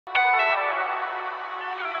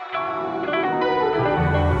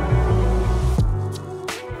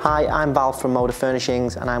Hi, I'm Val from Moda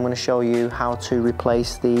Furnishings and I'm going to show you how to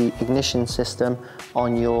replace the ignition system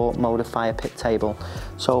on your Moda Fire Pit table.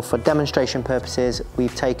 So for demonstration purposes,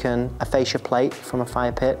 we've taken a fascia plate from a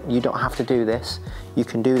fire pit. You don't have to do this. You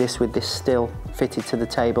can do this with this still fitted to the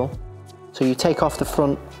table. So you take off the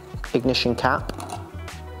front ignition cap,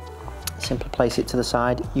 simply place it to the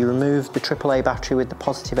side. You remove the AAA battery with the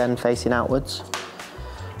positive end facing outwards.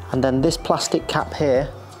 And then this plastic cap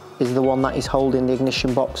here is the one that is holding the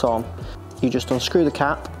ignition box on. You just unscrew the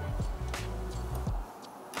cap,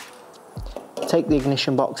 take the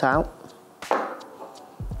ignition box out,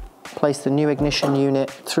 place the new ignition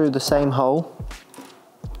unit through the same hole,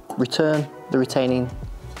 return the retaining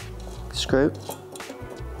screw,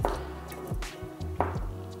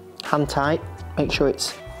 hand tight, make sure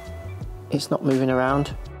it's not moving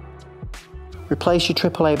around. Replace your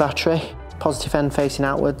AAA battery, positive end facing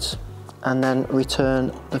outwards, and then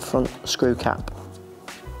return the front screw cap.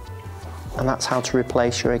 And that's how to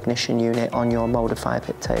replace your ignition unit on your Moda Fire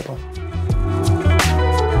Pit table.